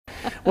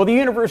Well, the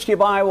University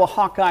of Iowa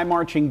Hawkeye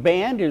Marching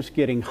Band is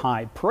getting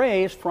high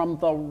praise from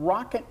the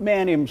Rocket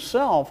Man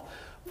himself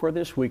for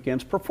this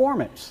weekend's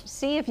performance.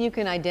 See if you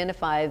can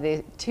identify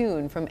the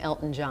tune from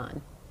Elton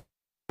John.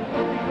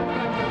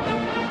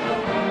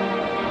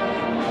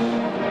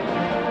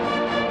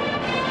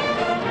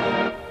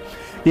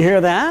 You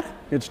hear that?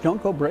 It's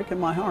Don't Go Breaking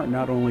My Heart,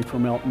 not only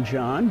from Elton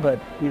John, but,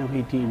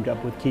 he teamed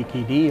up with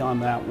Kiki D on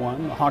that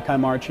one. The Hawkeye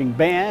Marching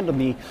Band and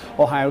the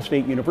Ohio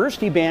State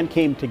University Band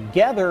came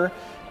together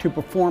to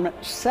perform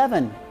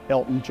 7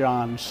 Elton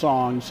John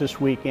songs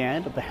this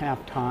weekend at the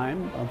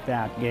halftime of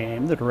that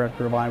game. The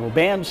director of Iowa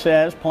Band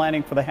says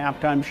planning for the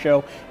halftime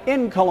show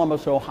in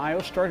Columbus,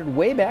 Ohio started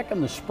way back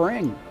in the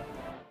spring.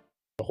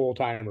 The whole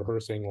time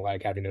rehearsing,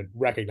 like having to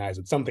recognize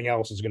that something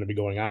else is going to be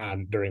going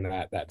on during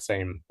that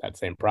same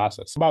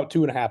process. About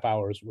 2.5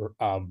 hours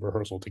of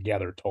rehearsal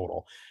together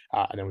total,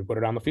 and then we put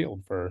it on the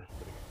field for.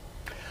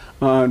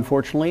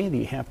 Unfortunately,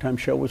 the halftime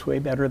show was way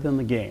better than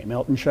the game.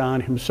 Elton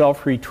John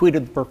himself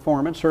retweeted the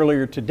performance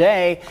earlier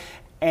today,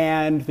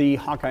 and the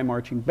Hawkeye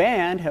Marching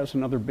Band has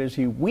another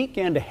busy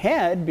weekend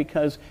ahead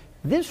because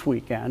this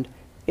weekend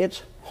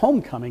it's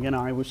homecoming in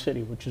Iowa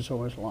City, which is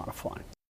always a lot of fun.